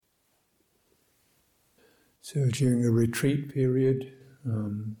So during the retreat period,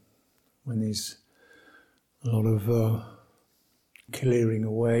 when there's a lot of clearing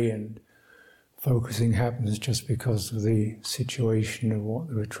away and focusing happens just because of the situation of what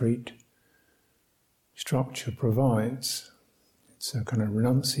the retreat structure provides. It's a kind of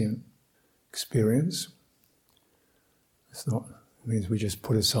renunciant experience. It means we just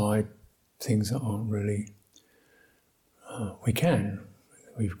put aside things that aren't really,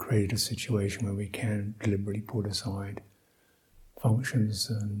 we've created a situation where we can deliberately put aside functions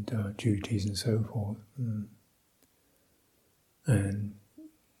and duties and so forth. And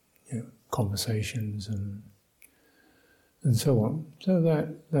conversations and so on. So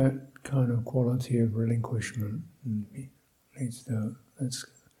that kind of quality of relinquishment leads to, that's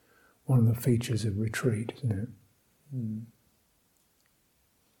one of the features of retreat, isn't it?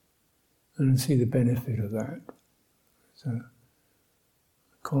 And see the benefit of that. So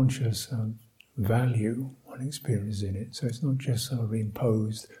conscious value one experiences in it. So it's not just sort of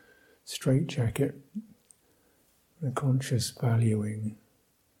imposed straitjacket, a conscious valuing.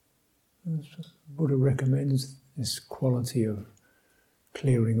 Buddha recommends this quality of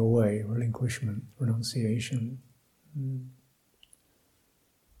clearing away, relinquishment, renunciation.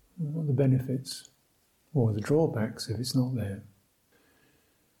 What are the benefits or the drawbacks if it's not there?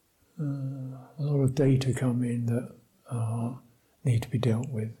 A lot of data come in that need to be dealt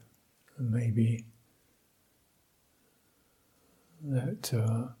with, and maybe that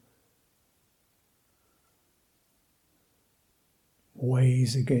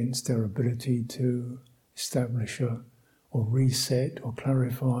weighs against their ability to establish or reset or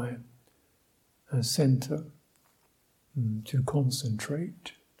clarify a center, to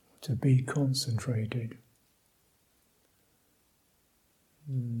concentrate, to be concentrated.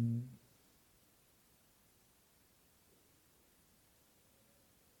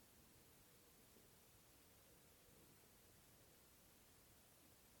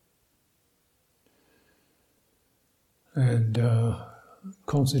 And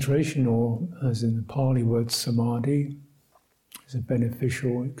concentration, or as in the Pali word samadhi, is a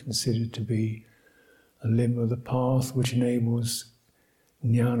beneficial, considered to be a limb of the path which enables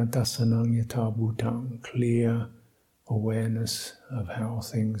jnana dasanang yatha bhutang, clear awareness of how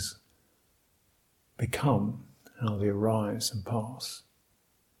things become, how they arise and pass.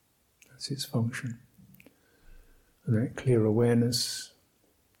 That's its function. And that clear awareness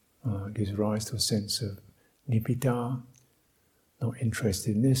gives rise to a sense of nibbida, not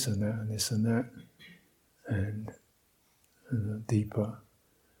interested in this and that and this and that, and a deeper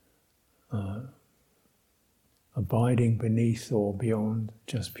abiding beneath or beyond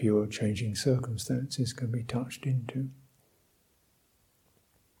just pure changing circumstances can be touched into.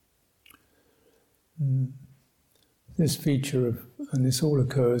 This feature of, and this all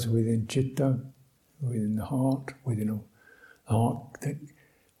occurs within citta, within the heart, within a heart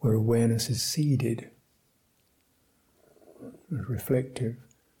where awareness is seeded, reflective.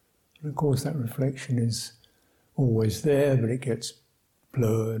 And of course that reflection is always there, but it gets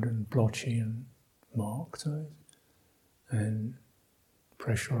blurred and blotchy and marked and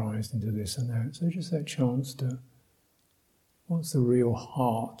pressurized into this and that. So just that chance to, what's the real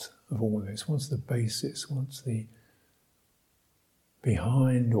heart of all this? What's the basis? What's the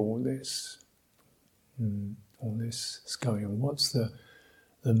behind all this? All this is going on. What's the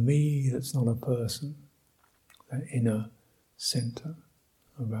me that's not a person? That inner center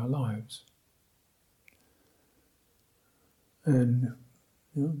of our lives. And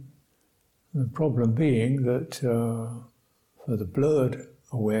the problem being that for the blurred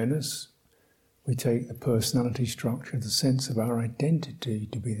awareness, we take the personality structure, the sense of our identity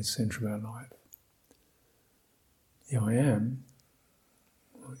to be the center of our life. The I am,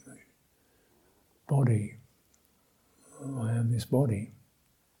 body, I am this body,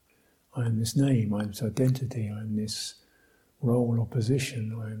 I am this name, I am this identity, I am this role or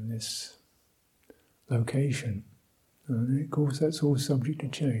position, I am this location. And of course that's all subject to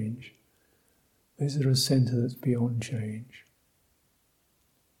change. Is there a centre that's beyond change?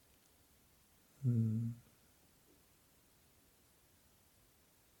 And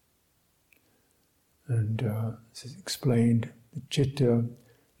this is explained, the citta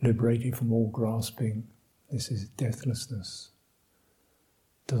liberated from all grasping, this is deathlessness.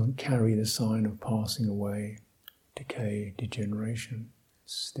 Doesn't carry the sign of passing away, decay, degeneration.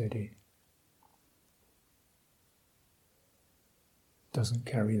 It's steady. Doesn't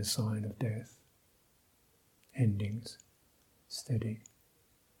carry the sign of death, endings, steady.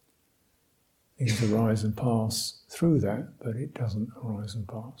 Things arise and pass through that, but it doesn't arise and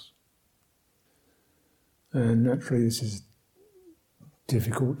pass. And naturally this is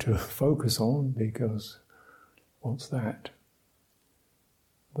difficult to focus on because what's that?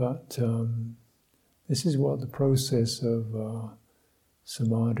 But this is what the process of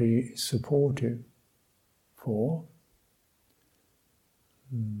samadhi is supportive for.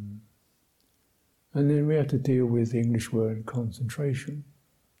 And then we have to deal with the English word concentration,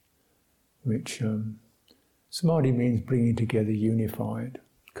 which samadhi means bringing together, unified,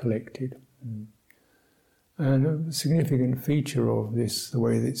 collected. And a significant feature of this, the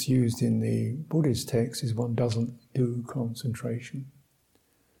way that it's used in the Buddhist text, is one doesn't do concentration.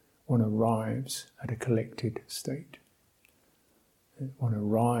 One arrives at a collected state. One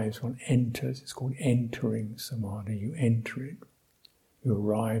arrives, one enters. It's called entering samadhi. You enter it. You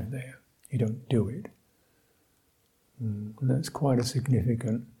arrive there. You don't do it. And that's quite a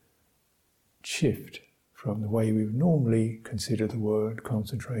significant shift from the way we would normally consider the word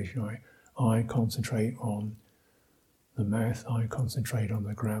concentration. I concentrate on the math, I concentrate on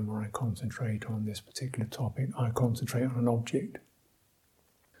the grammar, I concentrate on this particular topic, I concentrate on an object.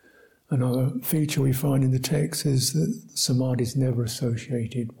 Another feature we find in the text is that samadhi is never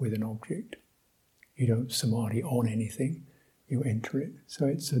associated with an object. You don't samadhi on anything, you enter it. So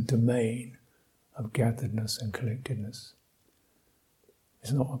it's a domain of gatheredness and collectedness.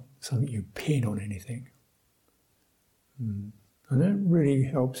 It's not something you pin on anything. And that really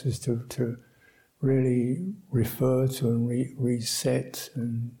helps us to really refer to and reset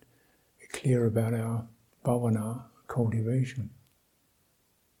and be clear about our bhavana cultivation.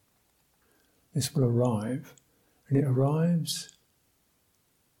 This will arrive, and it arrives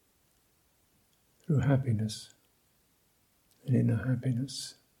through happiness, and inner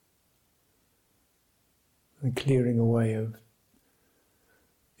happiness, and clearing away of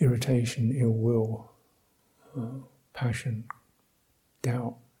irritation, ill will, passion,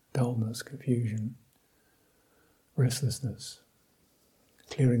 doubt, dullness, confusion, restlessness.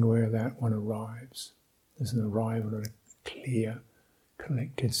 Clearing away of that, one arrives. There's an arrival at a clear,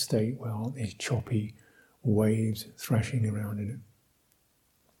 collected state where aren't these choppy waves thrashing around in it.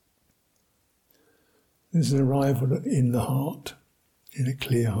 There's an arrival in the heart, in a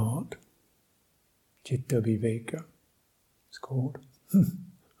clear heart. Cittaviveka, it's called.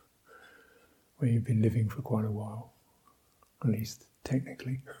 Where you've been living for quite a while, at least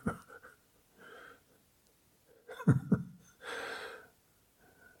technically.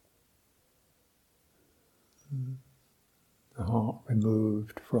 The heart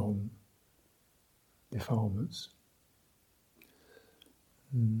removed from defilements.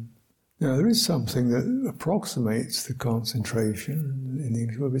 Now there is something that approximates the concentration in the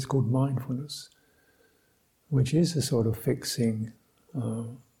English word. It's called mindfulness, which is a sort of fixing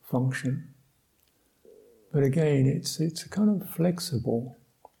function. But again, it's a kind of flexible,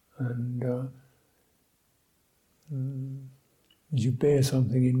 and you bear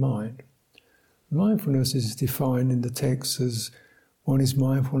something in mind. Mindfulness is defined in the text as one is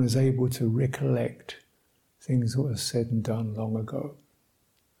mindful and is able to recollect things that were said and done long ago.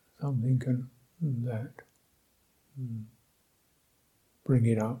 Something can bring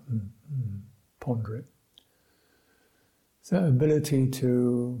it up and ponder it. It's that ability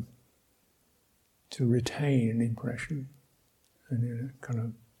to retain an impression and in a kind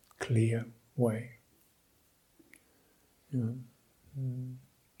of clear way.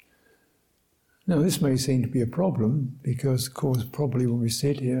 Now this may seem to be a problem because, of course, probably when we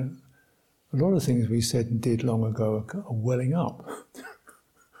sit here, a lot of things we said and did long ago are welling up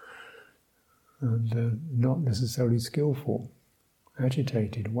and not necessarily skillful,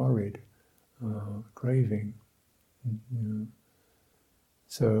 agitated, worried, craving.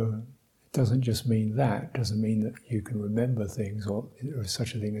 So it doesn't just mean that, doesn't mean that you can remember things or there is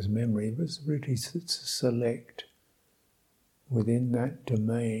such a thing as memory, but it's really to select within that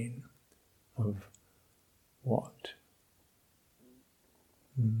domain of what?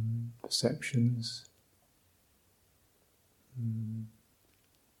 Perceptions,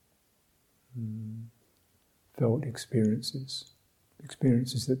 felt experiences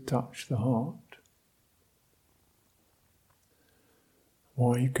that touch the heart.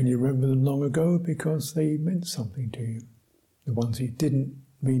 Why can you remember them long ago? Because they meant something to you. The ones you didn't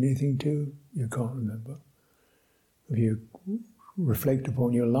mean anything to, you can't remember. If you reflect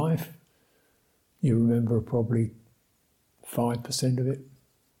upon your life, you remember probably 5% of it.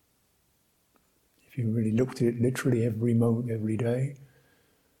 If you really looked at it literally every moment, every day,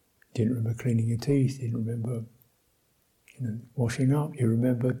 you didn't remember cleaning your teeth, you didn't remember washing up, you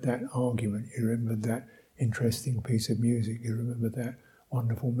remembered that argument, you remembered that interesting piece of music, you remembered that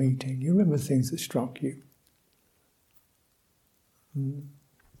wonderful meeting, you remember things that struck you.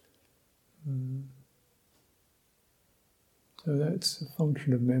 So that's a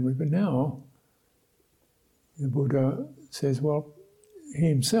function of memory. But now, the Buddha says, well, he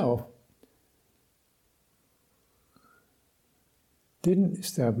himself didn't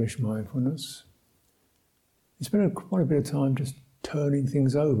establish mindfulness. He spent quite a bit of time just turning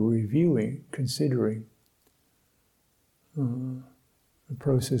things over, reviewing, considering. A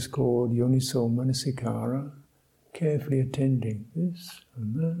process called yoniso manasikara, carefully attending this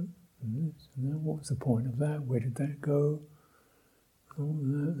and that and this and that. What's the point of that? Where did that go? All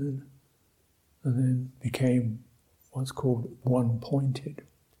that, and then became what's called one-pointed,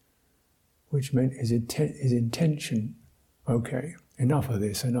 which meant his intention, okay, enough of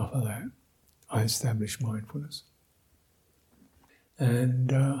this, enough of that. I established mindfulness.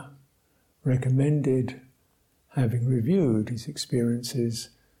 And recommended, having reviewed his experiences,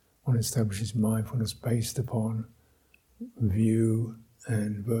 one establishes mindfulness based upon view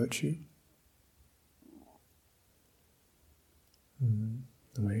and virtue.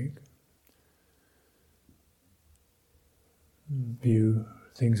 View,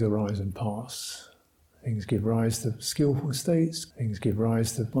 things arise and pass. Things give rise to skillful states, things give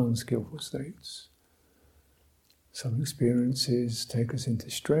rise to unskillful states. Some experiences take us into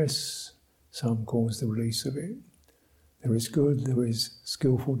stress, some cause the release of it. There is good, there is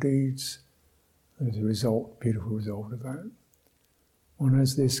skillful deeds, there's a result, beautiful result of that. One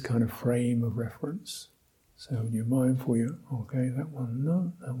has this kind of frame of reference. So when you're mindful, you're, okay, that one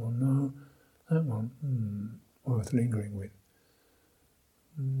no, that one no, that one worth lingering with.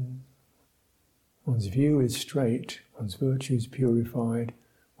 One's view is straight, one's virtue is purified,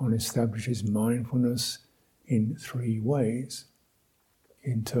 one establishes mindfulness in three ways: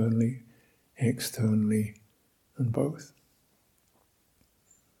 internally, externally, and both.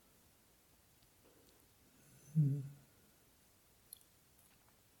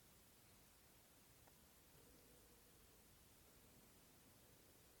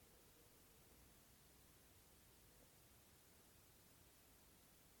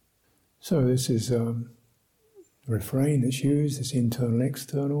 So this is a refrain that's used, this internal,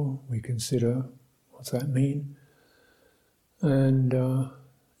 external. We consider, what's that mean? And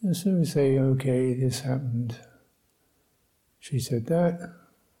as soon as we say, okay, this happened, she said that,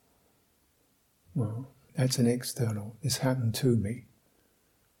 well, that's an external. This happened to me.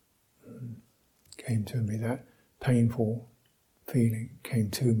 Came to me, that painful feeling came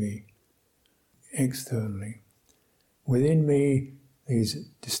to me externally. Within me, these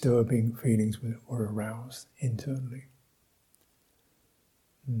disturbing feelings were aroused internally.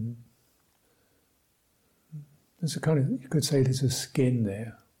 There's a kind of, you could say there's a skin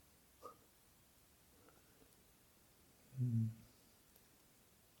there.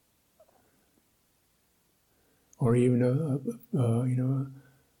 Or even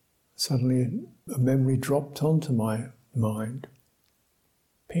suddenly a memory dropped onto my mind,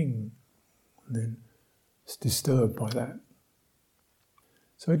 ping, and then it's disturbed by that.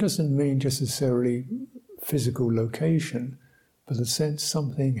 So it doesn't mean just necessarily physical location, but the sense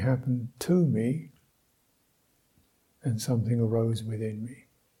something happened to me and something arose within me.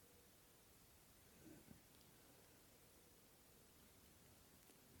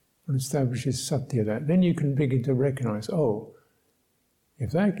 And establishes sati of that. Then you can begin to recognize, oh,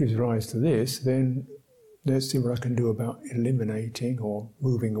 if that gives rise to this, then let's see what I can do about eliminating or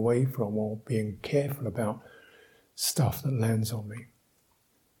moving away from or being careful about stuff that lands on me.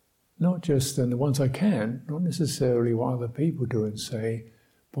 Not just, and the ones I can, not necessarily what other people do and say,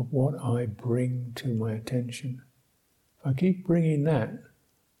 but what I bring to my attention. If I keep bringing that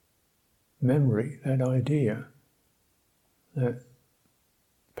memory, that idea, that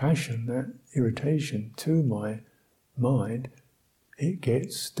passion, that irritation to my mind, it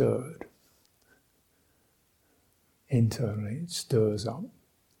gets stirred. Internally, it stirs up.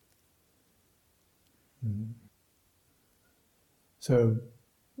 So,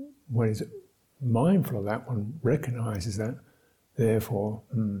 when it's mindful of that, one recognizes that, therefore,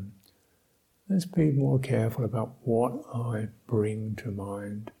 let's be more careful about what I bring to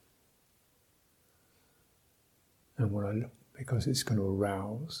mind and what I, because it's going to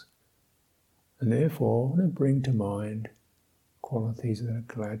arouse. And therefore, I want to bring to mind qualities that are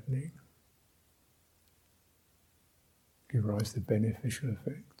gladdening, give rise to beneficial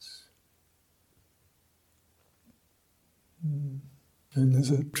effects. And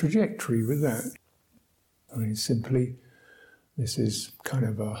there's a trajectory with that. I mean, simply, this is kind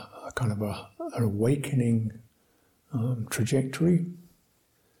of an awakening trajectory.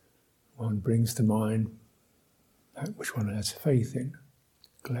 One brings to mind that which one has faith in.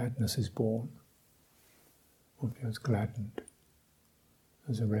 Gladness is born. One feels gladdened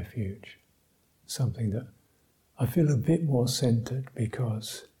as a refuge. Something that I feel a bit more centered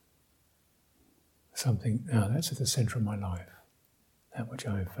because something, now that's at the centre of my life, that which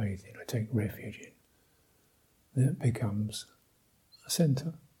I have faith in, I take refuge in. That becomes a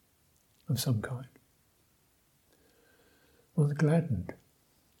centre of some kind. Well, it's gladdened.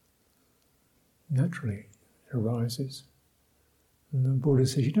 Naturally, it arises. And the Buddha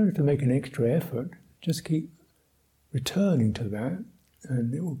says you don't have to make an extra effort, just keep returning to that,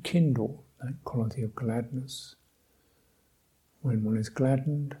 and it will kindle that quality of gladness. When one is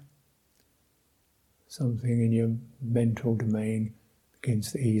gladdened, something in your mental domain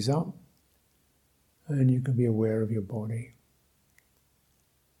begins to ease up, and you can be aware of your body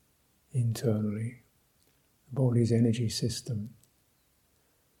internally. The body's energy system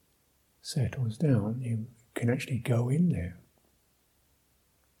settles down. You can actually go in there.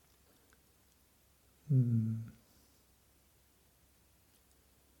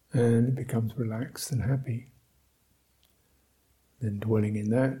 And it becomes relaxed and happy. Then dwelling in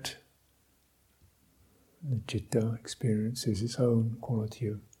that, the citta experiences its own quality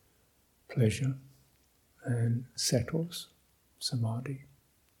of pleasure and settles, samadhi.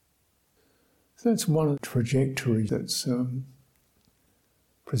 So that's one trajectory that's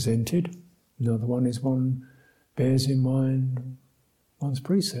presented. Another one is one bears in mind one's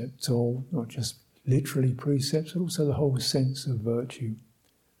precepts, or not just literally precepts, but also the whole sense of virtue.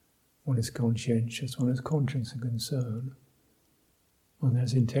 One is conscientious, one has conscience and concern, one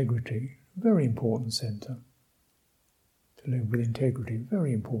has integrity, very important centre. To live with integrity,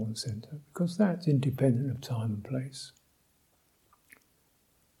 very important centre, because that's independent of time and place.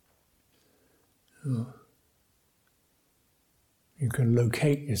 You can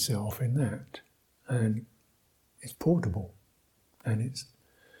locate yourself in that, and it's portable, and it's,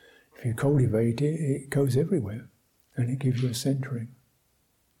 if you cultivate it, it goes everywhere, and it gives you a centering.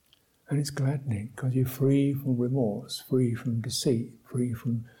 And it's gladdening, because you're free from remorse, free from deceit, free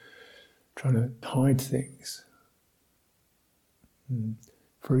from trying to hide things,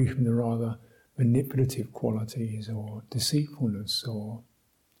 free from the rather manipulative qualities, or deceitfulness, or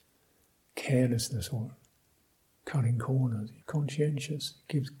carelessness, or cutting corners. You're conscientious,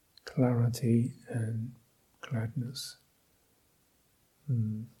 it gives clarity and gladness.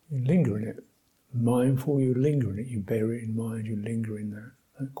 You linger in it. Mindful, you linger in it, you bear it in mind, you linger in that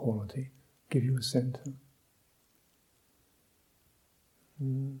quality, give you a centre.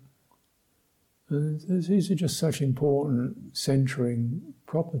 And these are just such important centering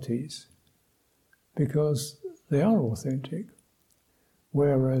properties, because they are authentic.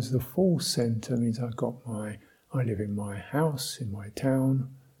 Whereas the false centre means I live in my house, in my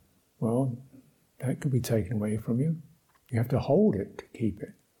town. Well, that could be taken away from you. You have to hold it to keep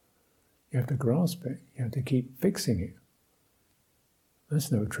it. You have to grasp it. You have to keep fixing it.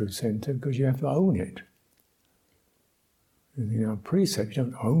 That's no true centre, because you have to own it. In our precepts, you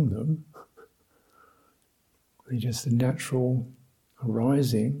don't own them. They're just the natural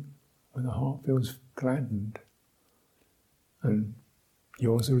arising when the heart feels gladdened. And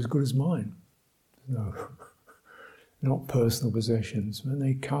yours are as good as mine. No, not personal possessions, but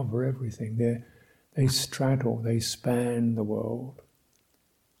they cover everything. They straddle, they span the world.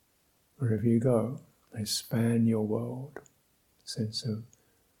 Wherever you go, they span your world. Sense of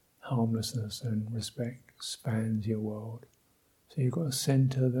harmlessness and respect spans your world. So you've got a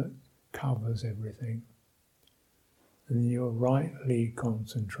centre that covers everything. And you're rightly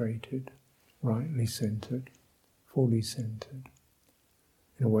concentrated, rightly centred, fully centred,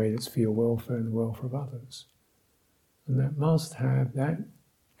 in a way that's for your welfare and the welfare of others. And that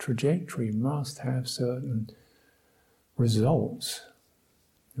trajectory must have certain results.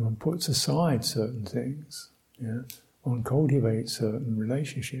 One puts aside certain things, one cultivates certain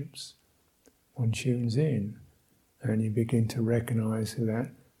relationships, one tunes in, and you begin to recognise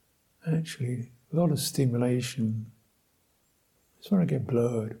that actually a lot of stimulation is when I get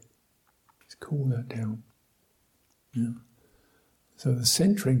blurred. Just cool that down. So the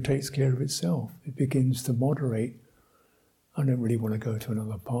centering takes care of itself. It begins to moderate. I don't really want to go to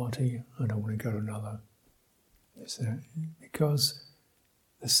another party. I don't want to go to another this, that. Because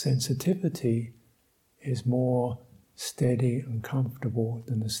the sensitivity is more steady and comfortable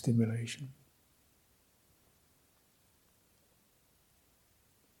than the stimulation.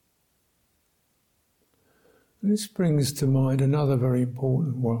 And this brings to mind another very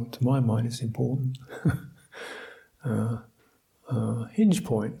important, well, to my mind it's important, hinge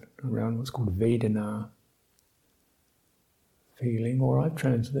point around what's called Vedana, feeling, or I've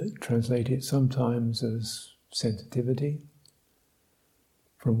translated it sometimes as sensitivity,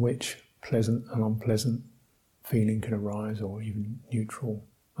 from which pleasant and unpleasant feeling can arise, or even neutral,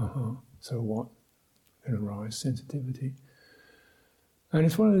 so what can arise, sensitivity. And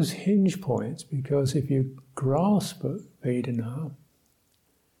it's one of those hinge points, because if you grasp at Vedana,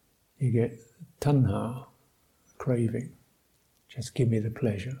 you get tanha, craving. Just give me the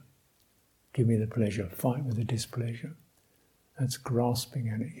pleasure. Give me the pleasure. Fight with the displeasure. That's grasping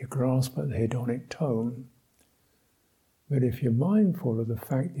at it. You grasp at the hedonic tone. But if you're mindful of the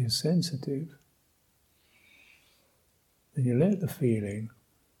fact you're sensitive, then you let the feeling,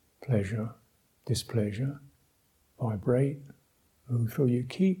 pleasure, displeasure, vibrate, move through. You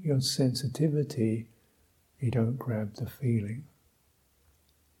keep your sensitivity, you don't grab the feeling.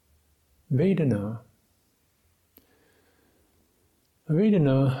 Vedana,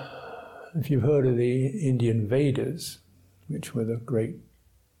 if you've heard of the Indian Vedas, which were the great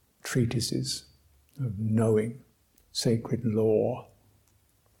treatises of knowing, sacred law,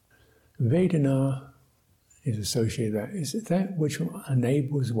 Vedana is associated with that. Is that which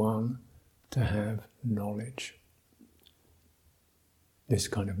enables one to have knowledge. This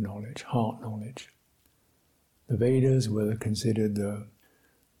kind of knowledge, heart knowledge. The Vedas were considered the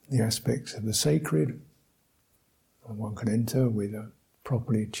aspects of the sacred, and one can enter with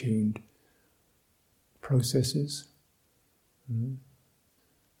properly tuned processes. And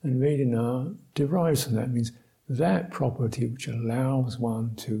Vedana derives from that. It means that property which allows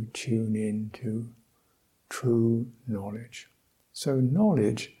one to tune into true knowledge. So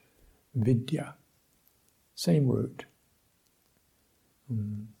knowledge, vidya, same root.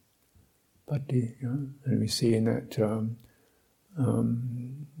 Pati, and we see in that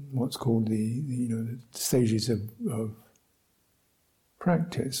what's called the stages of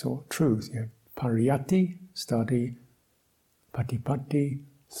practice or truth. You have pariyati, study, patipatti,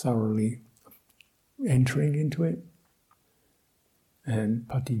 thoroughly entering into it, and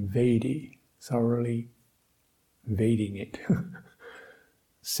pativedi, thoroughly vading it,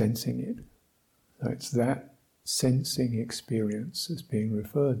 sensing it. So it's that sensing experience that's being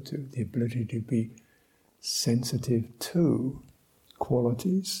referred to, the ability to be sensitive to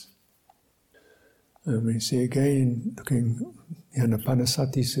qualities. And we see again, looking in the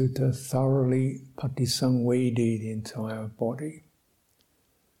Panasati Sutta, thoroughly patisangvedi, the entire body,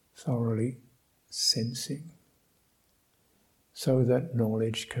 thoroughly sensing, so that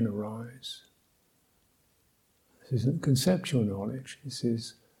knowledge can arise. This isn't conceptual knowledge, this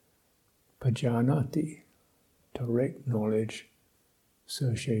is pajanati, direct knowledge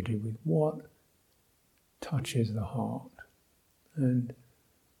associated with what touches the heart. And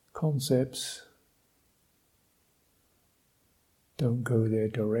concepts don't go there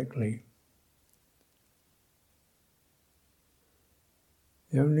directly.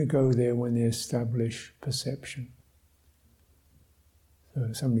 They only go there when they establish perception. So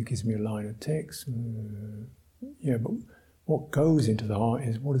if somebody gives me a line of text, but what goes into the heart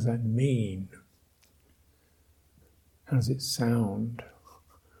is, what does that mean? How does it sound?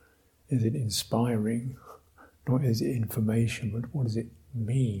 Is it inspiring? Not is it information, but what does it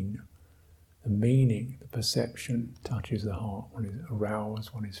mean? The meaning, the perception touches the heart. One is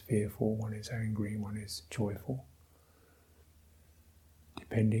aroused, one is fearful, one is angry, one is joyful.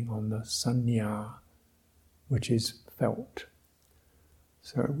 Depending on the sanya, which is felt.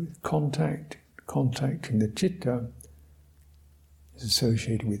 So with contact in the citta is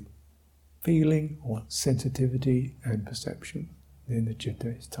associated with feeling or sensitivity and perception. Then the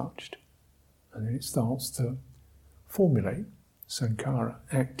citta is touched. And then it starts to formulate, sankhara,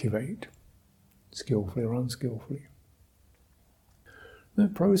 activate, skillfully or unskillfully.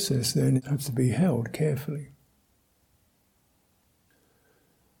 That process then has to be held carefully,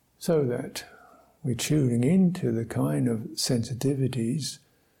 so that we're tuning into the kind of sensitivities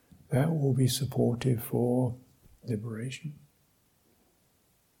that will be supportive for liberation,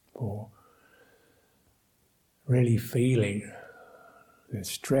 for really feeling the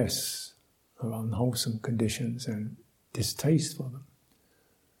stress of unwholesome conditions and distaste for them,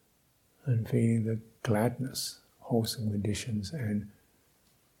 and feeling the gladness, wholesome conditions, and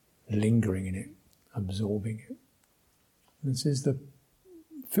lingering in it, absorbing it. This is the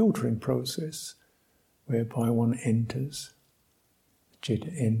filtering process whereby one enters,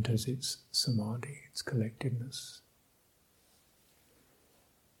 citta enters its samadhi, its collectedness.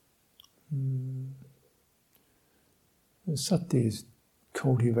 Sati is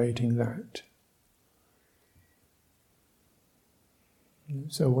cultivating that.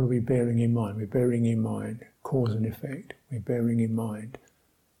 So what are we bearing in mind? We're bearing in mind cause and effect. We're bearing in mind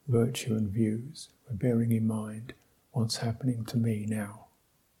virtue and views. We're bearing in mind what's happening to me now.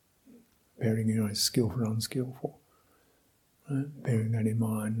 Bearing in mind skillful and unskillful. Bearing that in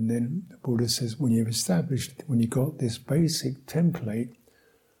mind. And then the Buddha says, when you've got this basic template,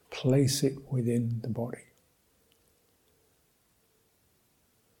 place it within the body.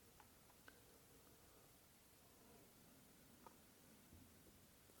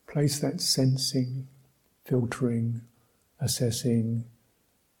 place that sensing, filtering, assessing,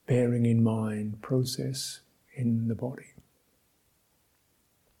 bearing in mind process in the body.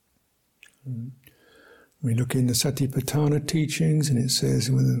 We look in the Satipatthana teachings and it says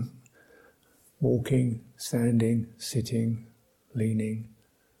whether walking, standing, sitting, leaning,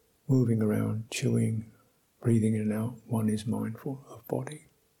 moving around, chewing, breathing in and out, one is mindful of body.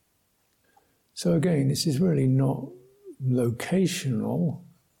 So again, this is really not locational,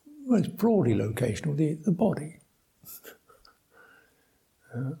 well, it's broadly locational, the body.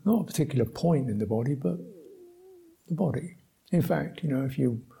 Not a particular point in the body, but the body. In fact, if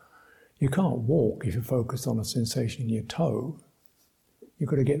you can't walk if you're focused on a sensation in your toe. You've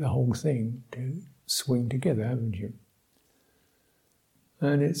got to get the whole thing to swing together, haven't you?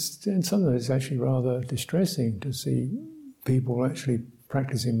 And sometimes it's actually rather distressing to see people actually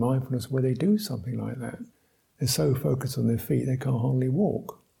practicing mindfulness where they do something like that. They're so focused on their feet they can't hardly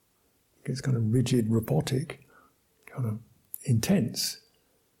walk. It gets kind of rigid, robotic, kind of intense.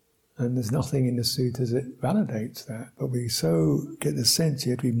 And there's nothing in the suttas that validates that. But we so get the sense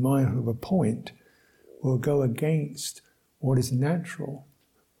you have to be mindful of a point will go against what is natural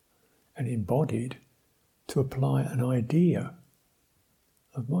and embodied to apply an idea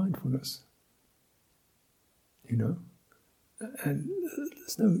of mindfulness. And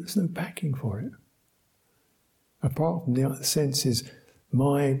there's no backing for it. Apart from the sense is,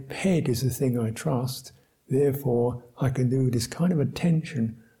 my head is the thing I trust, therefore I can do this kind of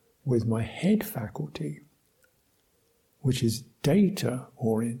attention with my head faculty, which is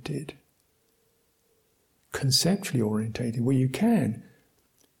data-oriented, conceptually orientated, where you can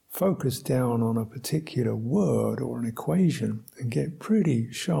focus down on a particular word or an equation and get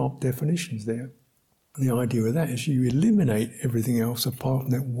pretty sharp definitions there. The idea of that is you eliminate everything else apart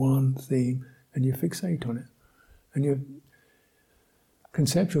from that one theme and you fixate on it. And your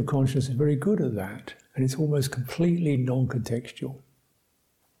conceptual consciousness is very good at that, and it's almost completely non-contextual.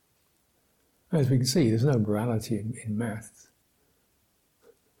 As we can see, there's no morality in maths.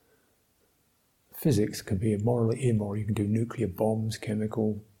 Physics can be morally immoral. You can do nuclear bombs,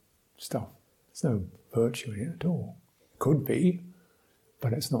 chemical stuff. There's no virtue in it at all. Could be,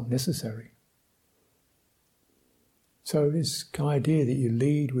 but it's not necessary. So this idea that you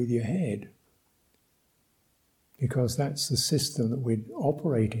lead with your head, because that's the system that we're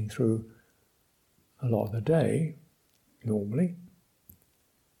operating through a lot of the day, normally.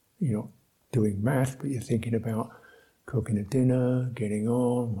 You're not doing math, but you're thinking about cooking a dinner, getting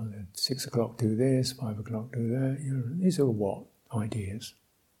on, at 6 o'clock do this, 5 o'clock do that. These are what? Ideas.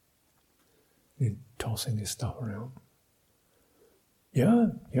 You're tossing this stuff around. Yeah,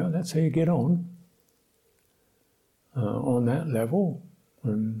 that's how you get on that level.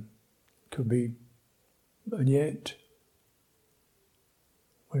 And could be, and yet,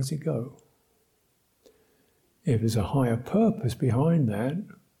 where does it go? If there's a higher purpose behind that,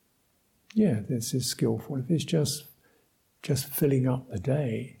 yeah, this is skillful. If it's just filling up the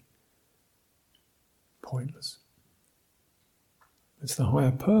day, pointless. It's the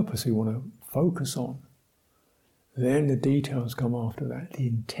higher purpose we want to focus on. Then the details come after that. The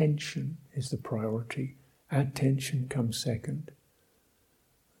intention is the priority. Attention comes second.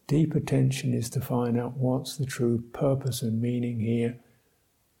 Deep attention is to find out what's the true purpose and meaning here.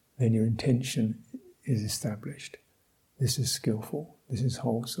 Then your intention is established. This is skillful. This is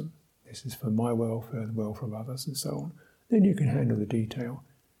wholesome. This is for my welfare, the welfare of others, and so on. Then you can handle the detail.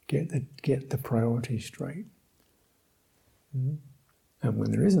 Get the priorities straight. And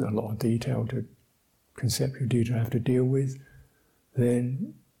when there isn't a lot of conceptual detail to have to deal with,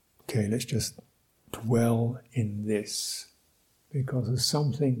 then, okay, let's just dwell in this. Because there's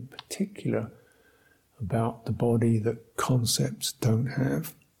something particular about the body that concepts don't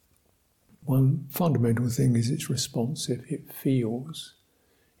have. One fundamental thing is it's responsive, it feels,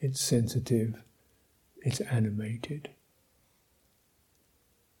 it's sensitive, it's animated.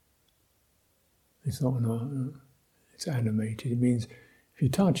 It's not it's animated. It means if you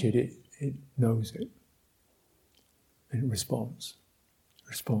touch it, it knows it. And it responds. It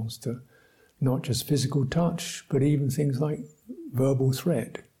responds to not just physical touch, but even things like verbal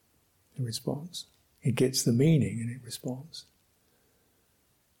threat. It responds. It gets the meaning and it responds.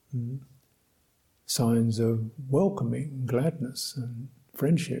 Signs of welcoming, gladness and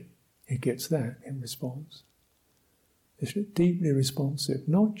friendship, it gets that, it responds. It's deeply responsive,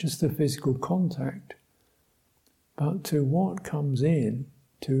 not just to physical contact, but to what comes in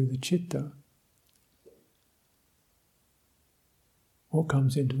to the citta. What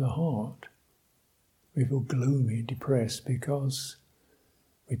comes into the heart. We feel gloomy and depressed because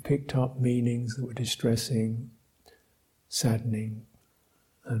we picked up meanings that were distressing, saddening,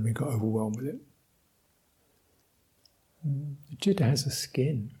 and we got overwhelmed with it. The citta has a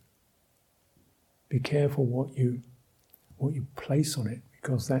skin. Be careful what you place on it,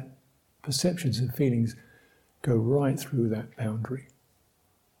 because that perceptions and feelings go right through that boundary.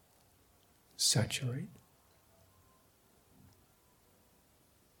 Saturate.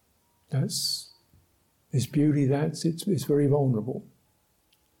 That's this beauty. It's very vulnerable,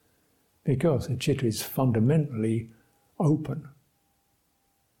 because the citta is fundamentally open.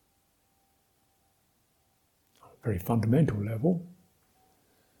 On a very fundamental level,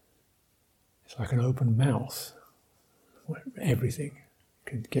 it's like an open mouth, where everything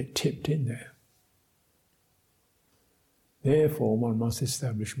can get tipped in there. Therefore, one must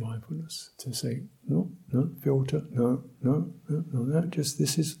establish mindfulness to say, no, filter, no, just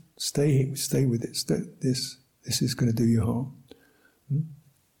this is, stay with it, this is going to do you harm.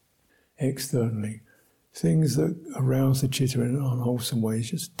 Externally, things that arouse the citta in unwholesome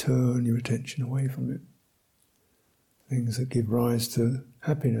ways, just turn your attention away from it. Things that give rise to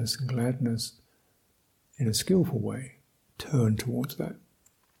happiness and gladness in a skillful way, turn towards that.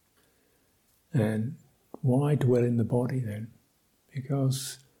 And why dwell in the body then?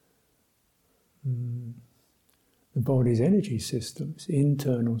 Because the body's energy system, its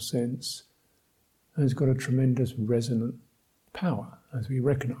internal sense, has got a tremendous resonant power, as we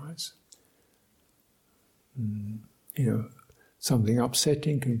recognise. Something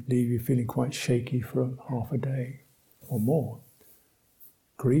upsetting can leave you feeling quite shaky for half a day or more.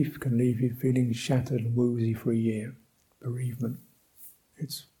 Grief can leave you feeling shattered and woozy for a year. Bereavement.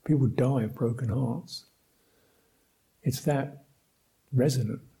 People die of broken hearts. It's that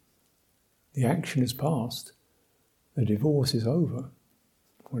resonant. The action is past. The divorce is over.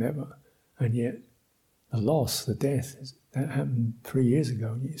 Whatever. And yet, the loss, the death, that happened 3 years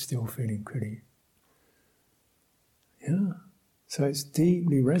ago and you're still feeling pretty. Yeah. So it's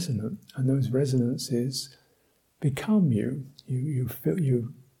deeply resonant, and those resonances become you. You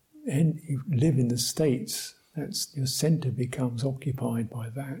live in the states. That's your centre becomes occupied by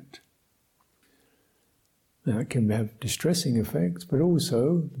that. Now it can have distressing effects, but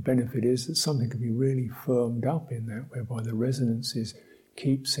also the benefit is that something can be really firmed up in that, whereby the resonances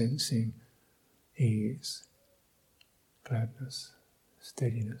keep sensing ease, gladness,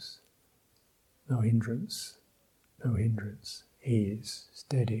 steadiness, no hindrance, ease,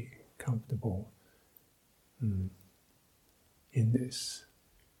 steady, comfortable in this.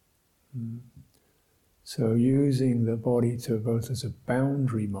 So using the body to both as a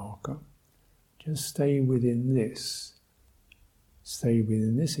boundary marker, just stay within this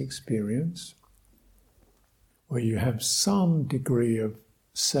experience, where you have some degree of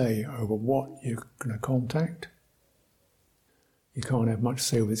say over what you're going to contact. You can't have much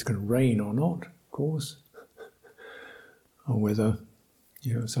say whether it's going to rain or not, of course, or whether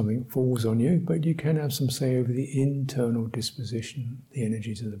something falls on you, but you can have some say over the internal disposition, the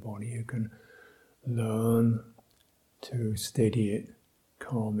energies of the body. You can learn to steady it,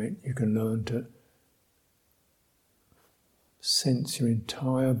 calm it. You can learn to sense your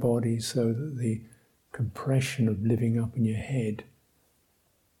entire body so that the compression of living up in your head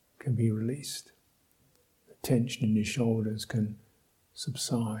can be released. The tension in your shoulders can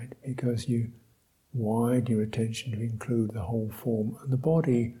subside because you widen your attention to include the whole form. And the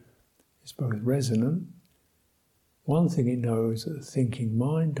body is both resonant. One thing it knows that the thinking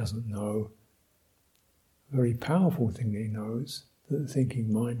mind doesn't know, a very powerful thing that it knows that the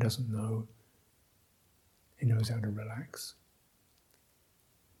thinking mind doesn't know, it knows how to relax.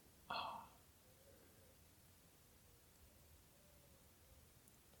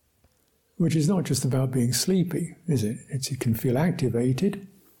 Which is not just about being sleepy, is it? You can feel activated,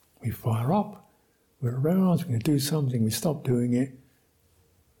 we fire up, we're aroused, we're going to do something, we stop doing it,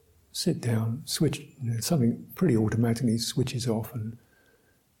 sit down, switch, something pretty automatically switches off and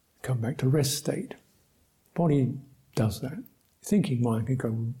come back to rest state. Body does that. Thinking mind can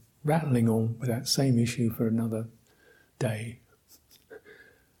go rattling on with that same issue for another day.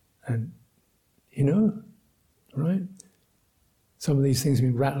 And, right? Some of these things have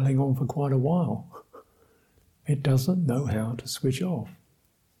been rattling on for quite a while. It doesn't know how to switch off.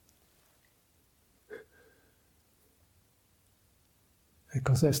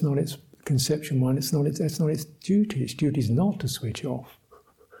 Because that's not its conception mind, that's not its duty. Its duty is not to switch off.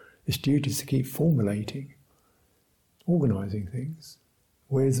 Its duty is to keep formulating, organising things.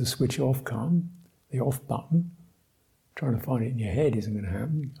 Where does the switch off come? The off button. Trying to find it in your head isn't going to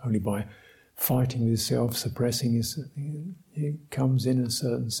happen, only by fighting with yourself, suppressing yourself. It comes in a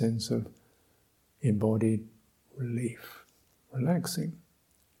certain sense of embodied relief, relaxing,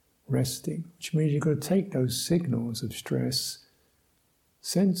 resting, which means you've got to take those signals of stress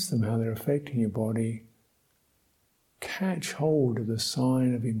sense them, how they're affecting your body. Catch hold of the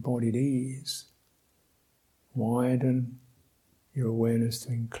sign of embodied ease. Widen your awareness to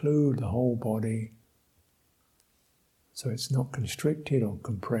include the whole body, so it's not constricted or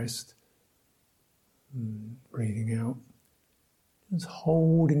compressed. Breathing out. Just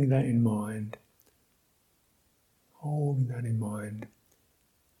holding that in mind. Holding that in mind.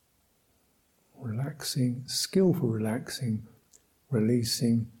 Relaxing, skillful relaxing,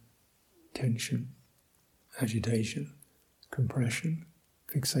 releasing tension, agitation, compression,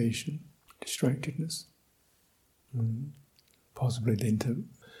 fixation, distractedness. Possibly then to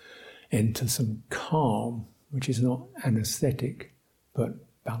enter some calm, which is not anesthetic, but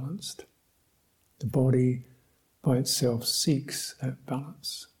balanced. The body by itself seeks that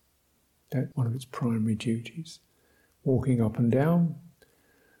balance. That's one of its primary duties. Walking up and down,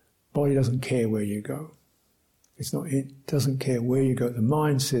 body doesn't care where you go. It doesn't care where you go. The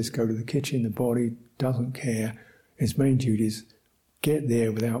mind says go to the kitchen, the body doesn't care. Its main duty is get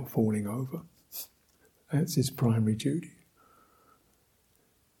there without falling over. That's its primary duty.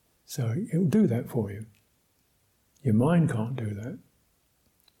 So it will do that for you. Your mind can't do that.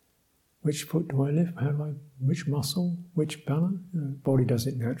 Which foot do I lift? Which muscle? Which balance? The body does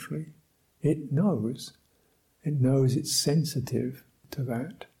it naturally. It knows. It knows it's sensitive to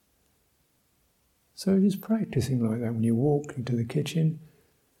that. So just practicing like that. When you walk into the kitchen,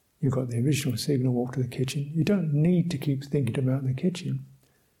 you've got the original signal, walk to the kitchen. You don't need to keep thinking about the kitchen.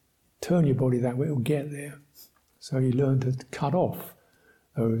 Turn your body that way, it'll get there. So you learn to cut off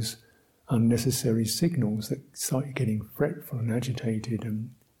those unnecessary signals that start you getting fretful and agitated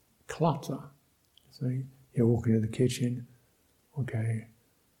and clutter. So you're walking to the kitchen, okay,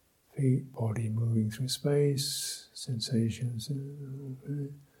 feet, body moving through space, sensations.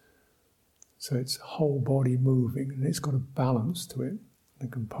 So it's whole body moving, and it's got a balance to it, a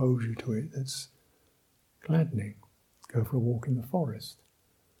composure to it that's gladdening. Go for a walk in the forest.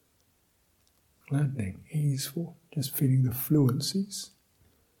 Gladdening, easeful, just feeling the fluencies.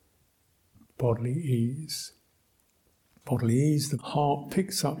 Bodily ease. Bodily ease, the heart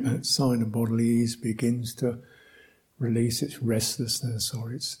picks up that sign of bodily ease, begins to release its restlessness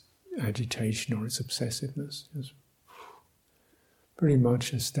or its agitation or its obsessiveness. Just pretty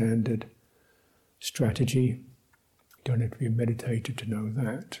much a standard strategy. You don't have to be a meditator to know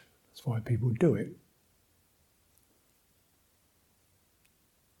that. That's why people do it.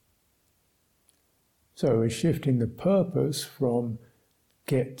 So we're shifting the purpose from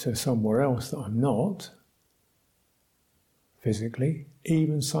get to somewhere else that I'm not, physically,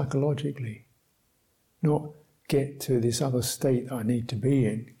 even psychologically. Not get to this other state that I need to be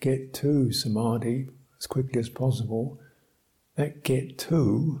in, get to samadhi as quickly as possible. That get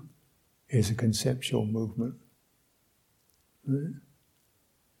to is a conceptual movement. Right?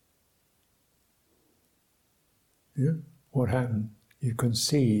 Yeah? What happened? You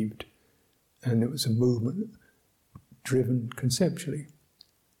conceived, and it was a movement driven conceptually.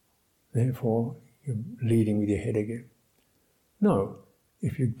 Therefore, you're leading with your head again. No,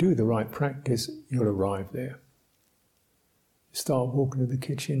 if you do the right practice, you'll arrive there. You start walking to the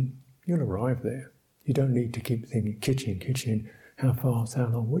kitchen, you'll arrive there. You don't need to keep thinking, kitchen, how fast, how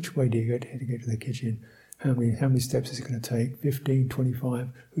long, which way do you get to get to the kitchen? How many steps is it going to take? 15, 25?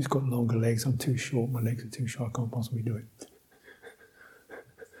 Who's got longer legs? I'm too short, my legs are too short, I can't possibly do it.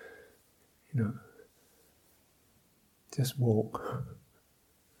 Just walk.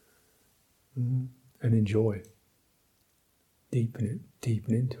 And enjoy. Deepen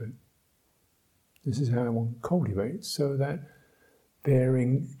into it. This is how one cultivates, so that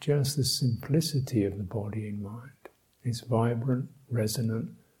bearing just the simplicity of the body in mind, its vibrant,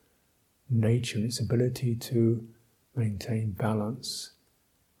 resonant nature, its ability to maintain balance,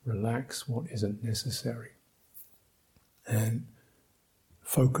 relax what isn't necessary, and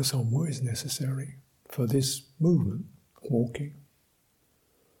focus on what is necessary for this movement, walking.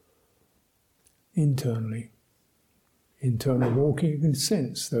 Internal walking, you can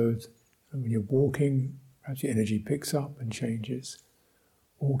sense those. When you're walking, perhaps your energy picks up and changes.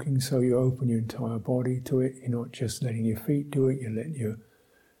 Walking so you open your entire body to it. You're not just letting your feet do it, you're letting your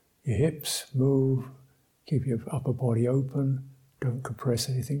hips move, keep your upper body open, don't compress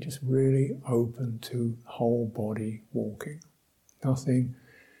anything, just really open to whole body walking. Nothing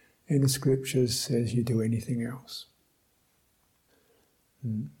in the scriptures says you do anything else.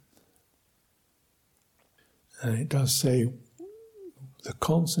 And it does say the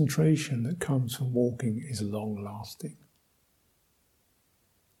concentration that comes from walking is long-lasting.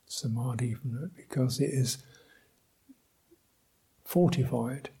 Samadhi from that, because it is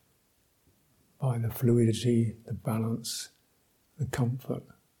fortified by the fluidity, the balance, the comfort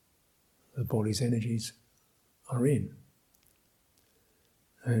the body's energies are in.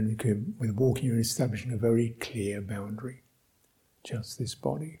 And with walking, you're establishing a very clear boundary. Just this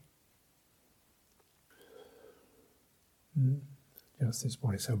body. Just this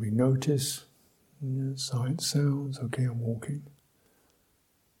body. So we notice sights, sounds. Okay, I'm walking.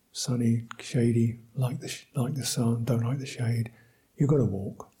 Sunny, shady, like the sun, don't like the shade. You've got to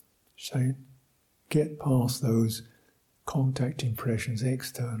walk. So get past those contact impressions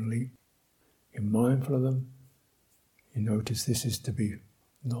externally. You're mindful of them. You notice this is to be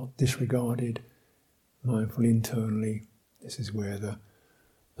not disregarded. Mindful internally. This is where the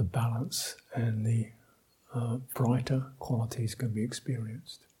balance and the brighter qualities can be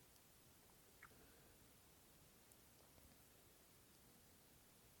experienced.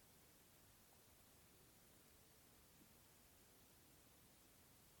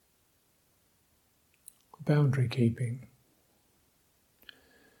 Boundary keeping.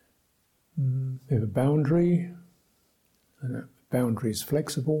 We have a boundary, and that boundary is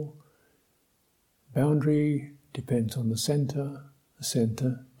flexible. Boundary depends on the centre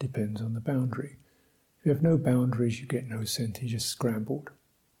depends on the boundary. If you have no boundaries, you get no centre, you're just scrambled.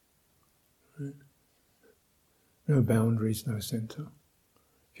 Right? No boundaries, no centre.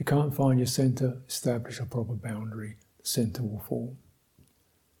 If you can't find your centre, establish a proper boundary, the centre will form.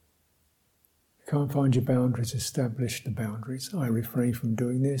 If you can't find your boundaries, establish the boundaries. I refrain from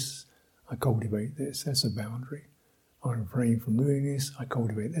doing this, I cultivate this, that's a boundary. I refrain from doing this, I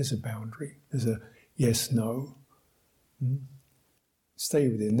cultivate, there's a boundary. There's a yes, no. Stay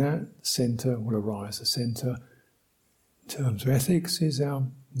within that, the centre will arise. The centre, in terms of ethics, is our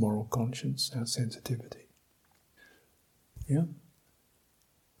moral conscience, our sensitivity. Yeah?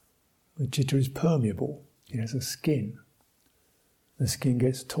 The citta is permeable, it has a skin. The skin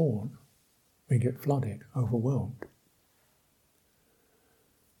gets torn, we get flooded, overwhelmed.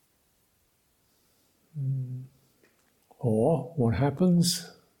 Or what happens,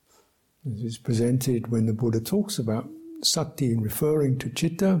 as is presented when the Buddha talks about sati in referring to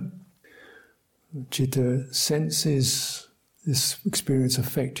citta. Citta senses this experience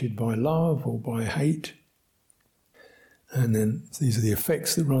affected by love or by hate, and then these are the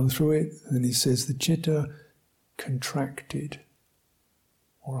effects that run through it, and he says the citta contracted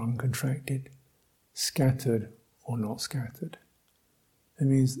or uncontracted, scattered or not scattered. It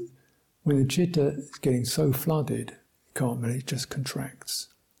means when the citta is getting so flooded, it can't manage, it just contracts.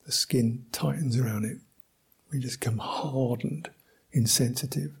 The skin tightens around it. We just become hardened,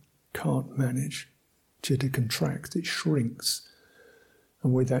 insensitive, can't manage. Citta contracts, it shrinks.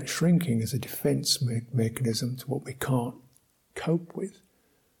 And with that shrinking as a defense mechanism to what we can't cope with,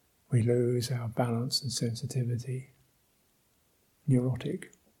 we lose our balance and sensitivity.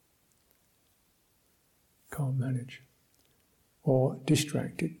 Neurotic. Can't manage. Or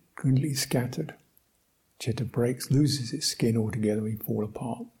distracted, completely scattered. Citta breaks, loses its skin altogether, we fall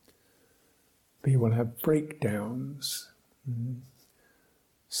apart. People have breakdowns,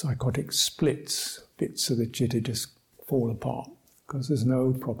 psychotic splits, bits of the citta just fall apart because there's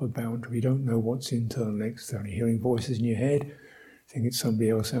no proper boundary. You don't know what's internal and external. You're hearing voices in your head, you think it's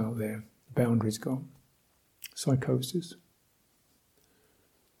somebody else out there. The boundary's gone. Psychosis.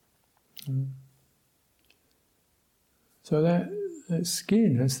 So that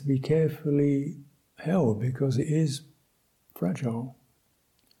skin has to be carefully held because it is fragile.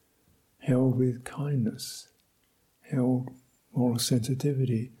 Held with kindness, held moral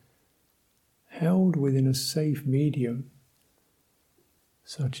sensitivity, held within a safe medium,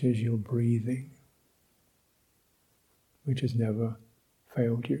 such as your breathing, which has never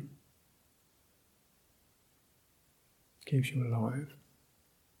failed you. Keeps you alive.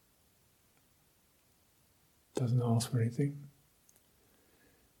 Doesn't ask for anything.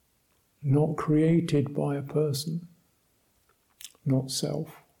 Not created by a person, not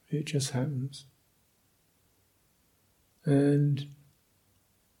self. It just happens. And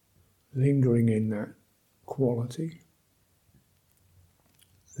lingering in that quality,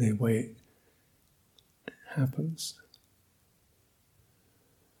 the way it happens.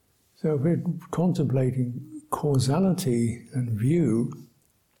 So if we're contemplating causality and view,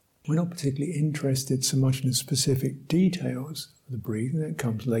 we're not particularly interested so much in the specific details of the breathing, that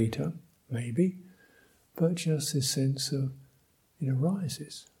comes later, maybe, but just this sense of it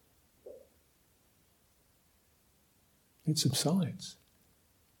arises. It subsides.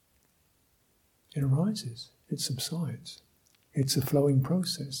 It arises. It subsides. It's a flowing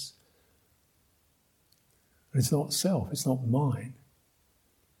process. And it's not self, it's not mine.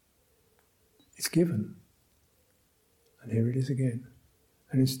 It's given. And here it is again.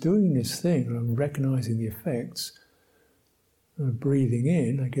 And it's doing this thing, and I'm recognizing the effects Breathing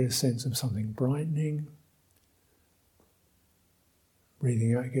in, I get a sense of something brightening.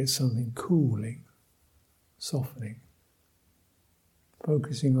 Breathing out, I get something cooling, softening.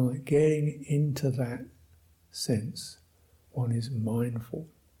 Focusing on it, getting into that sense, one is mindful,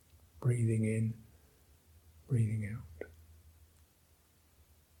 breathing in, breathing out.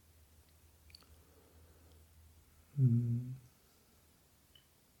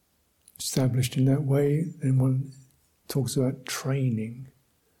 Established in that way, then one talks about training.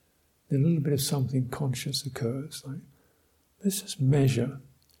 Then a little bit of something conscious occurs, like, let's just measure,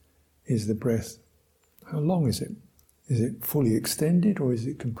 is the breath, how long is it? Is it fully extended or is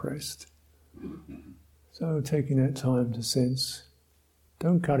it compressed? So taking that time to sense,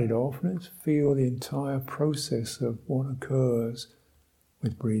 don't cut it off, let's feel the entire process of what occurs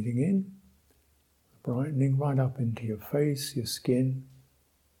with breathing in, brightening right up into your face, your skin,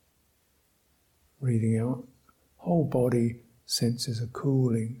 breathing out, whole body senses a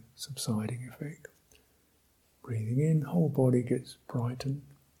cooling, subsiding effect. Breathing in, whole body gets brightened.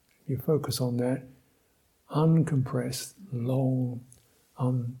 If you focus on that, uncompressed, long,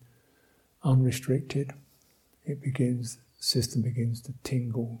 unrestricted, the system begins to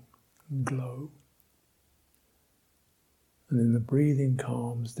tingle and glow. And then the breathing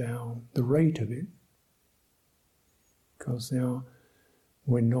calms down, the rate of it, because now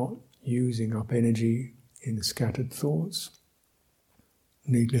we're not using up energy in scattered thoughts.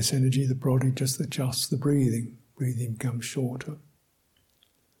 Needless energy, the body just adjusts the breathing. Breathing becomes shorter,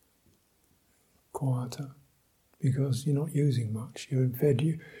 quieter, because you're not using much. You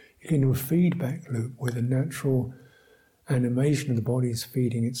get into a feedback loop where the natural animation of the body is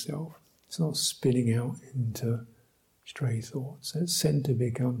feeding itself. It's not spinning out into stray thoughts. That center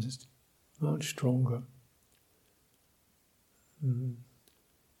becomes much stronger.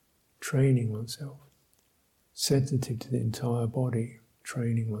 Training oneself, sensitive to the entire body,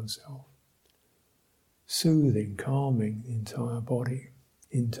 training oneself, soothing, calming the entire body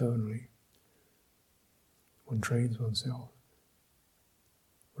internally. One trains oneself,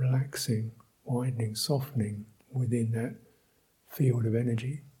 relaxing, widening, softening within that field of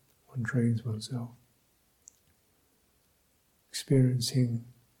energy. One trains oneself, experiencing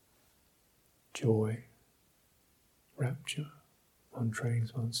joy, rapture. One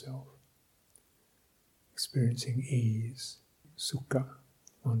trains oneself. Experiencing ease, sukha,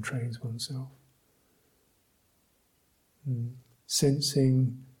 one trains oneself.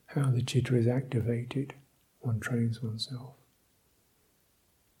 Sensing how the citta is activated, one trains oneself.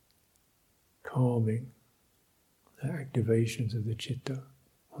 Calming the activations of the citta,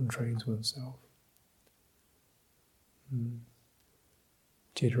 one trains oneself.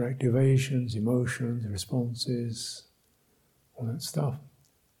 Citta activations, emotions, responses, all that stuff,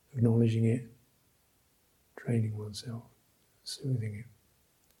 acknowledging it, training oneself, soothing it.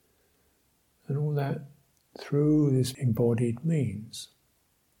 And all that through this embodied means.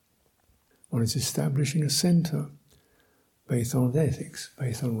 One is establishing a center based on ethics,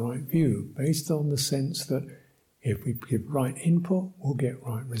 based on right view, based on the sense that if we give right input, we'll get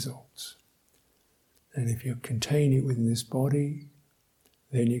right results. And if you contain it within this body,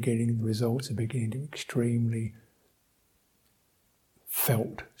 then you're getting the results are beginning to be extremely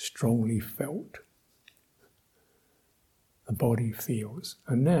felt, strongly felt. The body feels.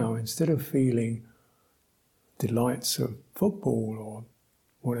 And now, instead of feeling delights of football or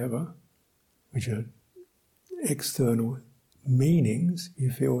whatever, which are external meanings, you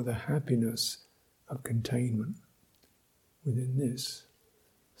feel the happiness of containment within this.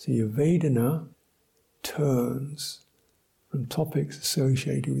 So your Vedana turns from topics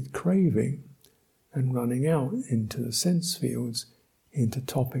associated with craving and running out into the sense fields into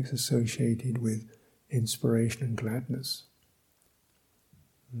topics associated with inspiration and gladness.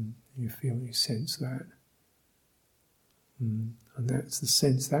 You feel, you sense that. And that's the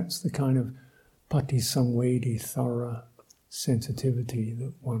sense, that's the kind of patisangvedi, thorough sensitivity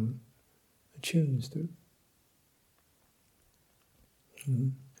that one attunes to.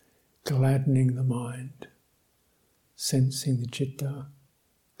 Gladdening the mind, sensing the citta,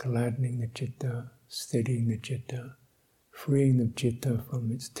 gladdening the citta, steadying the citta, freeing the citta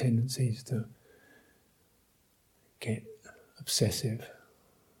from its tendencies to get obsessive,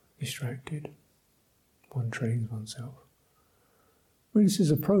 distracted. One trains oneself. Well, this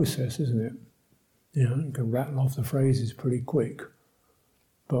is a process, isn't it? You know, you can rattle off the phrases pretty quick,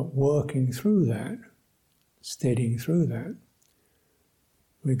 but working through that, steadying through that,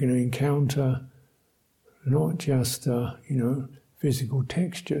 we're going to encounter not just, physical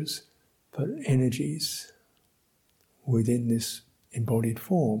textures, but energies within this embodied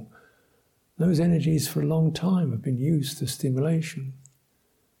form Those energies for a long time have been used to stimulation.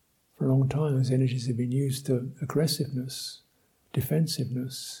 For a long time, those energies have been used to aggressiveness,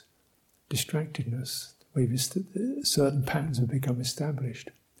 defensiveness, distractedness. Certain patterns have become established.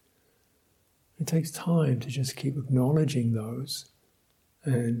 It takes time to just keep acknowledging those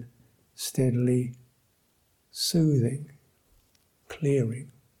and steadily soothing, clearing,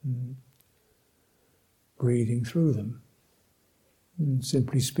 breathing through them. And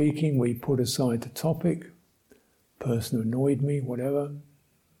simply speaking, we put aside the topic, person who annoyed me, whatever.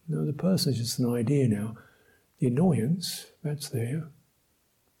 No, the person is just an idea now. The annoyance, that's there.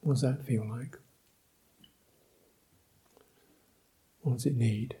 What does that feel like? What does it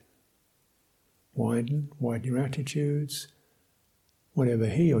need? Widen your attitudes. Whatever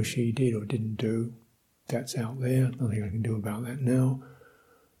he or she did or didn't do, that's out there. Nothing I can do about that now.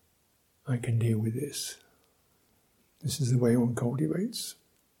 I can deal with this. This is the way one cultivates.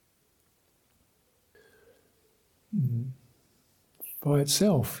 By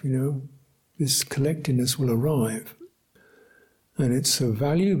itself, this collectedness will arrive. And it's of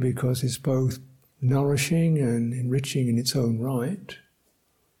value because it's both nourishing and enriching in its own right.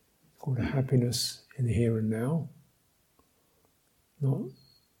 It's called a happiness in the here and now. Not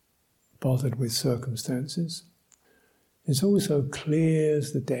bothered with circumstances. It also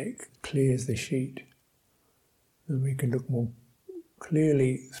clears the deck, clears the sheet. And we can look more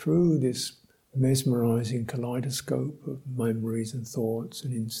clearly through this mesmerizing kaleidoscope of memories and thoughts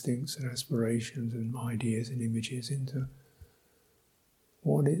and instincts and aspirations and ideas and images into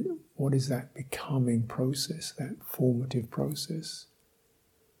what is that becoming process, that formative process.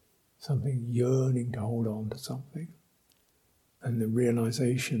 Something yearning to hold on to something. And the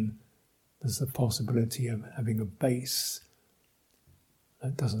realization there's the possibility of having a base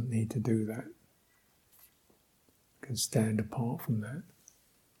that doesn't need to do that. Can stand apart from that.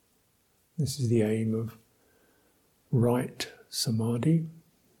 This is the aim of right samadhi.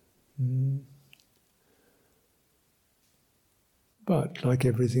 But like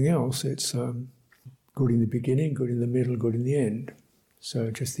everything else, it's good in the beginning, good in the middle, good in the end. So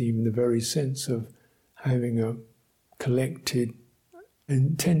just even the very sense of having a collected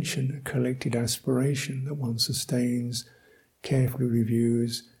intention, a collected aspiration that one sustains, carefully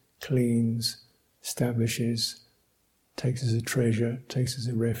reviews, cleans, establishes, takes as a treasure, takes as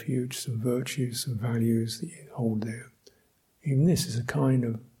a refuge, some virtues, some values that you hold there. Even this is a kind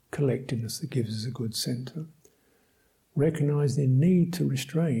of collectedness that gives us a good centre. Recognise the need to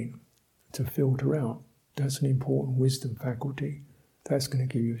restrain, to filter out. That's an important wisdom faculty. That's going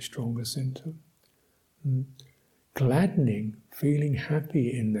to give you a stronger centre. Gladdening, feeling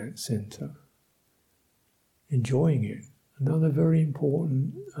happy in that centre, enjoying it. Another very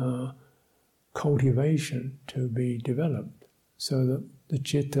important cultivation to be developed, so that the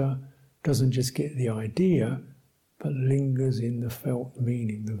citta doesn't just get the idea, but lingers in the felt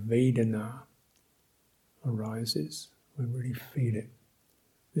meaning. The Vedana arises. We really feel it.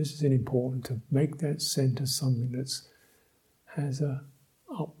 This is important to make that centre something that has a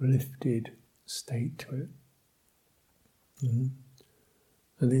uplifted state to it. And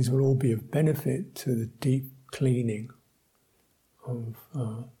these will all be of benefit to the deep cleaning of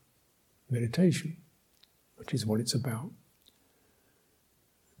meditation, which is what it's about.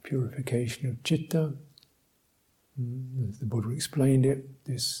 Purification of citta, as the Buddha explained it,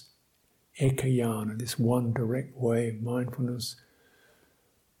 this ekayana, this one direct way of mindfulness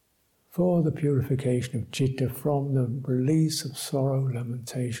for the purification of citta from the release of sorrow,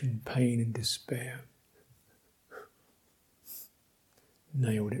 lamentation, pain and despair.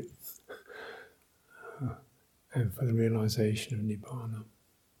 Nailed it. And for the realization of Nibbana.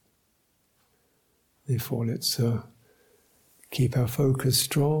 Therefore, let's keep our focus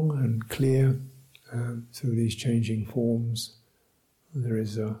strong and clear through these changing forms. There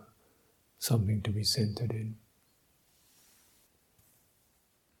is something to be centered in.